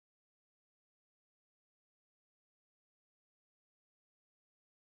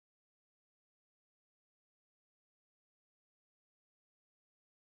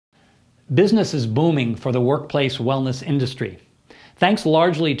Business is booming for the workplace wellness industry. Thanks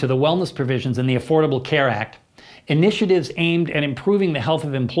largely to the wellness provisions in the Affordable Care Act, initiatives aimed at improving the health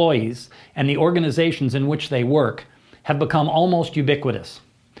of employees and the organizations in which they work have become almost ubiquitous.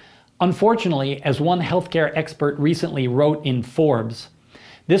 Unfortunately, as one healthcare expert recently wrote in Forbes,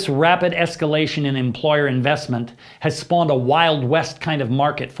 this rapid escalation in employer investment has spawned a Wild West kind of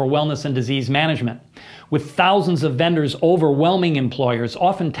market for wellness and disease management, with thousands of vendors overwhelming employers,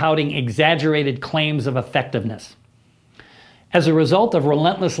 often touting exaggerated claims of effectiveness. As a result of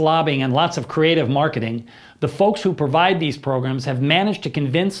relentless lobbying and lots of creative marketing, the folks who provide these programs have managed to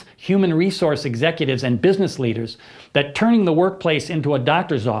convince human resource executives and business leaders that turning the workplace into a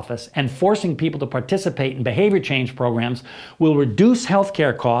doctor's office and forcing people to participate in behavior change programs will reduce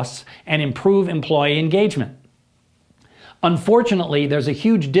healthcare costs and improve employee engagement. Unfortunately, there's a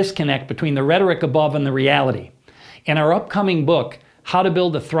huge disconnect between the rhetoric above and the reality. In our upcoming book, How to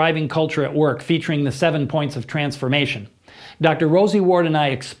Build a Thriving Culture at Work, featuring the 7 points of transformation, Dr. Rosie Ward and I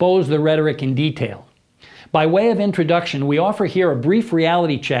expose the rhetoric in detail. By way of introduction, we offer here a brief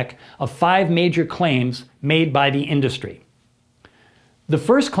reality check of 5 major claims made by the industry. The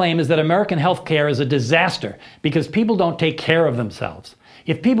first claim is that American healthcare is a disaster because people don't take care of themselves.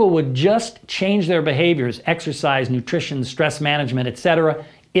 If people would just change their behaviors, exercise, nutrition, stress management, etc.,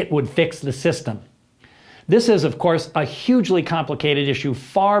 it would fix the system. This is, of course, a hugely complicated issue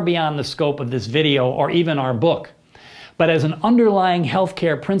far beyond the scope of this video or even our book. But as an underlying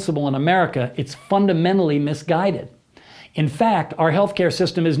healthcare principle in America, it's fundamentally misguided. In fact, our healthcare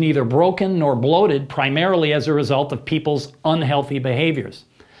system is neither broken nor bloated primarily as a result of people's unhealthy behaviors.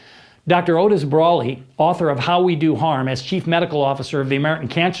 Dr. Otis Brawley, author of How We Do Harm, as Chief Medical Officer of the American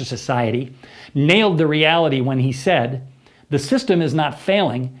Cancer Society, nailed the reality when he said, "The system is not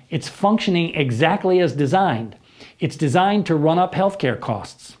failing, it's functioning exactly as designed. It's designed to run up healthcare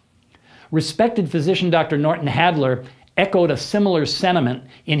costs." Respected physician Dr. Norton Hadler echoed a similar sentiment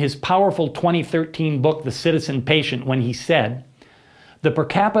in his powerful 2013 book, The Citizen Patient, when he said, "The per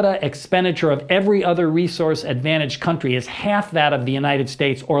capita expenditure of every other resource-advantaged country is half that of the United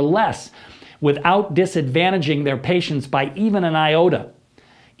States or less, without disadvantaging their patients by even an iota.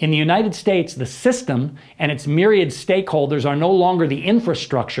 In the United States, the system and its myriad stakeholders are no longer the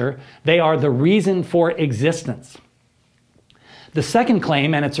infrastructure, they are the reason for existence." The second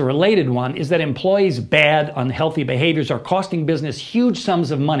claim, and it's a related one, is that employees' bad, unhealthy behaviors are costing business huge sums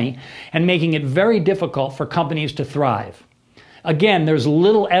of money and making it very difficult for companies to thrive. Again, there's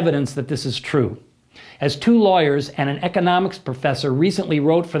little evidence that this is true. As 2 lawyers and an economics professor recently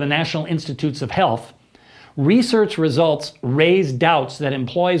wrote for the National Institutes of Health, research results raise doubts that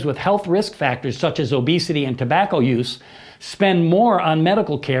employees with health risk factors such as obesity and tobacco use spend more on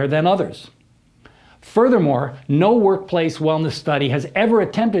medical care than others. Furthermore, no workplace wellness study has ever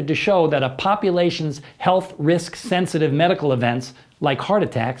attempted to show that a population's health risk-sensitive medical events, like heart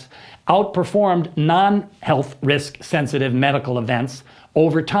attacks, outperformed non-health risk-sensitive medical events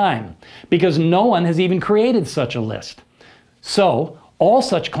over time, because no one has even created such a list. So, all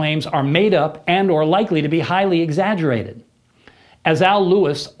such claims are made up and/or likely to be highly exaggerated. As Al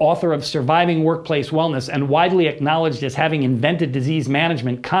Lewis, author of Surviving Workplace Wellness and widely acknowledged as having invented disease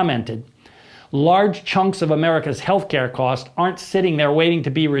management, commented, "Large chunks of America's healthcare costs aren't sitting there waiting to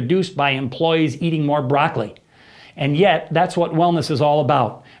be reduced by employees eating more broccoli. And yet, that's what wellness is all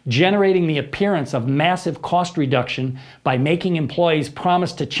about, generating the appearance of massive cost reduction by making employees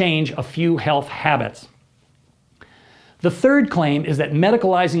promise to change a few health habits." The third claim is that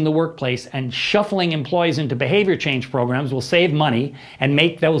medicalizing the workplace and shuffling employees into behavior change programs will save money and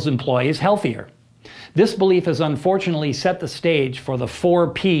make those employees healthier. This belief has unfortunately set the stage for the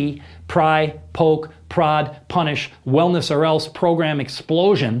 4P, pry, poke, prod, punish, wellness or else program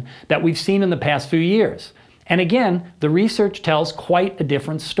explosion that we've seen in the past few years. And again, the research tells quite a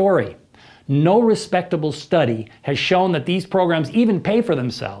different story. No respectable study has shown that these programs even pay for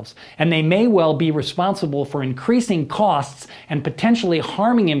themselves, and they may well be responsible for increasing costs and potentially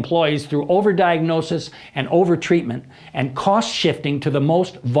harming employees through overdiagnosis and overtreatment and cost shifting to the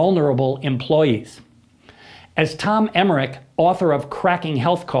most vulnerable employees. As Tom Emmerich, author of Cracking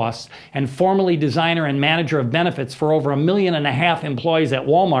Health Costs and formerly designer and manager of benefits for over 1.5 million employees at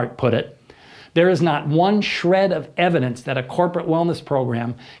Walmart, put it, there is not one shred of evidence that a corporate wellness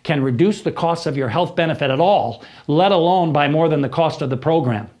program can reduce the cost of your health benefit at all, let alone by more than the cost of the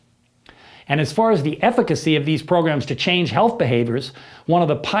program. And as far as the efficacy of these programs to change health behaviors, one of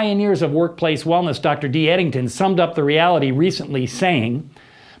the pioneers of workplace wellness, Dr. D. Eddington, summed up the reality recently saying,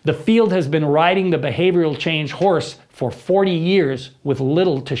 "The field has been riding the behavioral change horse for 40 years with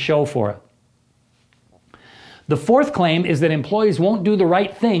little to show for it." The fourth claim is that employees won't do the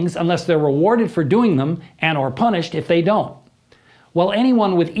right things unless they're rewarded for doing them and/or punished if they don't. Well,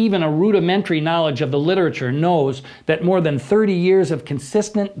 anyone with even a rudimentary knowledge of the literature knows that more than 30 years of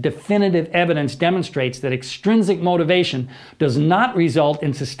consistent, definitive evidence demonstrates that extrinsic motivation does not result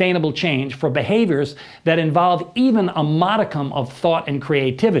in sustainable change for behaviors that involve even a modicum of thought and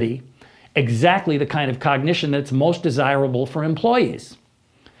creativity, exactly the kind of cognition that's most desirable for employees.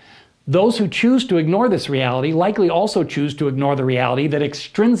 Those who choose to ignore this reality likely also choose to ignore the reality that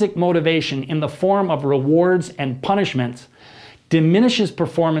extrinsic motivation in the form of rewards and punishments diminishes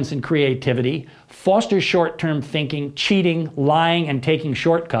performance and creativity, fosters short-term thinking, cheating, lying, and taking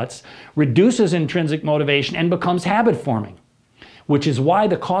shortcuts, reduces intrinsic motivation, and becomes habit-forming, which is why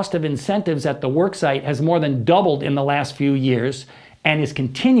the cost of incentives at the worksite has more than doubled in the last few years and is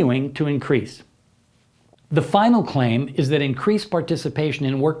continuing to increase. The final claim is that increased participation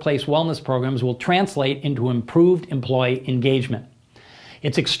in workplace wellness programs will translate into improved employee engagement.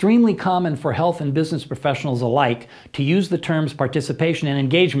 It's extremely common for health and business professionals alike to use the terms participation and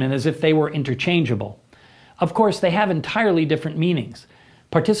engagement as if they were interchangeable. Of course, they have entirely different meanings.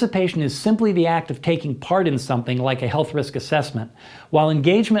 Participation is simply the act of taking part in something like a health risk assessment, while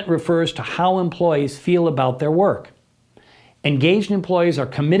engagement refers to how employees feel about their work. Engaged employees are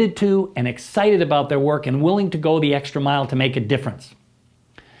committed to and excited about their work and willing to go the extra mile to make a difference.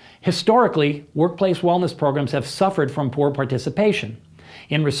 Historically, workplace wellness programs have suffered from poor participation.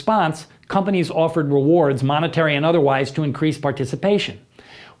 In response, companies offered rewards, monetary and otherwise, to increase participation.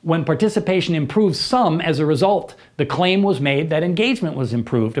 When participation improved some as a result, the claim was made that engagement was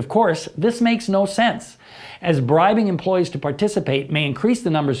improved. Of course, this makes no sense, as bribing employees to participate may increase the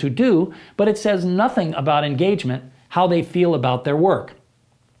numbers who do, but it says nothing about engagement, how they feel about their work.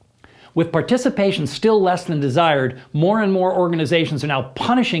 With participation still less than desired, more and more organizations are now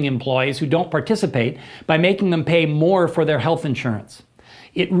punishing employees who don't participate by making them pay more for their health insurance.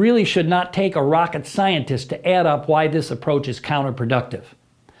 It really should not take a rocket scientist to add up why this approach is counterproductive.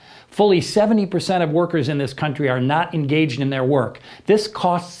 Fully 70% of workers in this country are not engaged in their work. This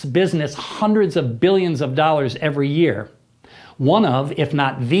costs business hundreds of billions of dollars every year. One of, if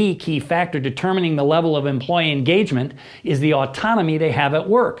not the key factor determining the level of employee engagement is the autonomy they have at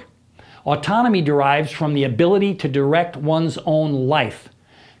work. Autonomy derives from the ability to direct one's own life.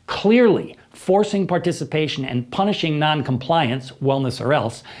 Clearly, forcing participation and punishing non-compliance, wellness or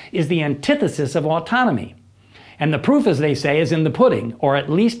else, is the antithesis of autonomy. And the proof, as they say, is in the pudding, or at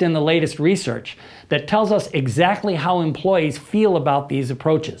least in the latest research, that tells us exactly how employees feel about these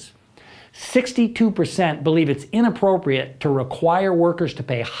approaches. 62% believe it's inappropriate to require workers to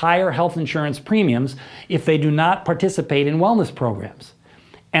pay higher health insurance premiums if they do not participate in wellness programs.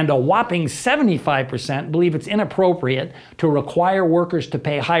 And a whopping 75% believe it's inappropriate to require workers to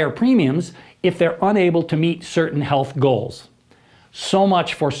pay higher premiums if they're unable to meet certain health goals. So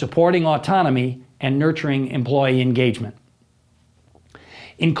much for supporting autonomy and nurturing employee engagement.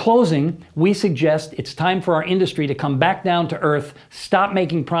 In closing, we suggest it's time for our industry to come back down to earth, stop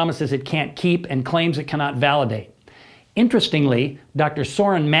making promises it can't keep and claims it cannot validate. Interestingly, Dr.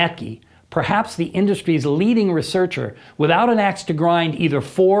 Soren Matke, perhaps the industry's leading researcher, without an axe to grind either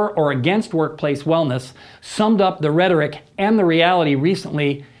for or against workplace wellness, summed up the rhetoric and the reality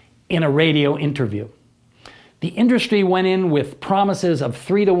recently in a radio interview. The industry went in with promises of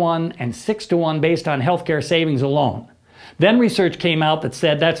 3-to-1 and 6-to-1 based on healthcare savings alone. Then research came out that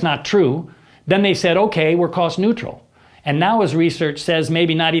said that's not true. Then they said, okay, we're cost neutral. And now as research says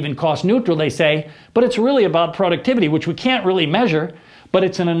maybe not even cost neutral, they say, but it's really about productivity, which we can't really measure, but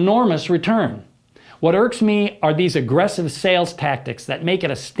it's an enormous return. What irks me are these aggressive sales tactics that make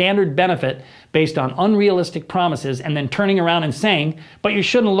it a standard benefit based on unrealistic promises and then turning around and saying, but you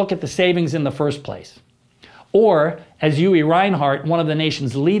shouldn't look at the savings in the first place. Or, as Uwe Reinhardt, one of the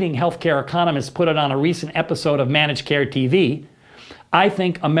nation's leading healthcare economists, put it on a recent episode of Managed Care TV, I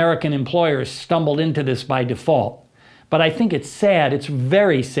think American employers stumbled into this by default. But I think it's sad, it's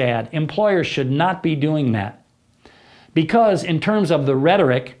very sad. Employers should not be doing that. Because in terms of the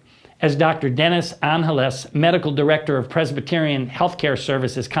rhetoric, as Dr. Dennis Angeles, medical director of Presbyterian Healthcare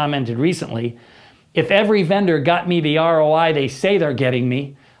Services, commented recently, if every vendor got me the ROI they say they're getting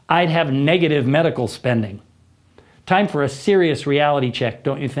me, I'd have negative medical spending. Time for a serious reality check,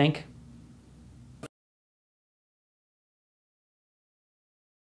 don't you think?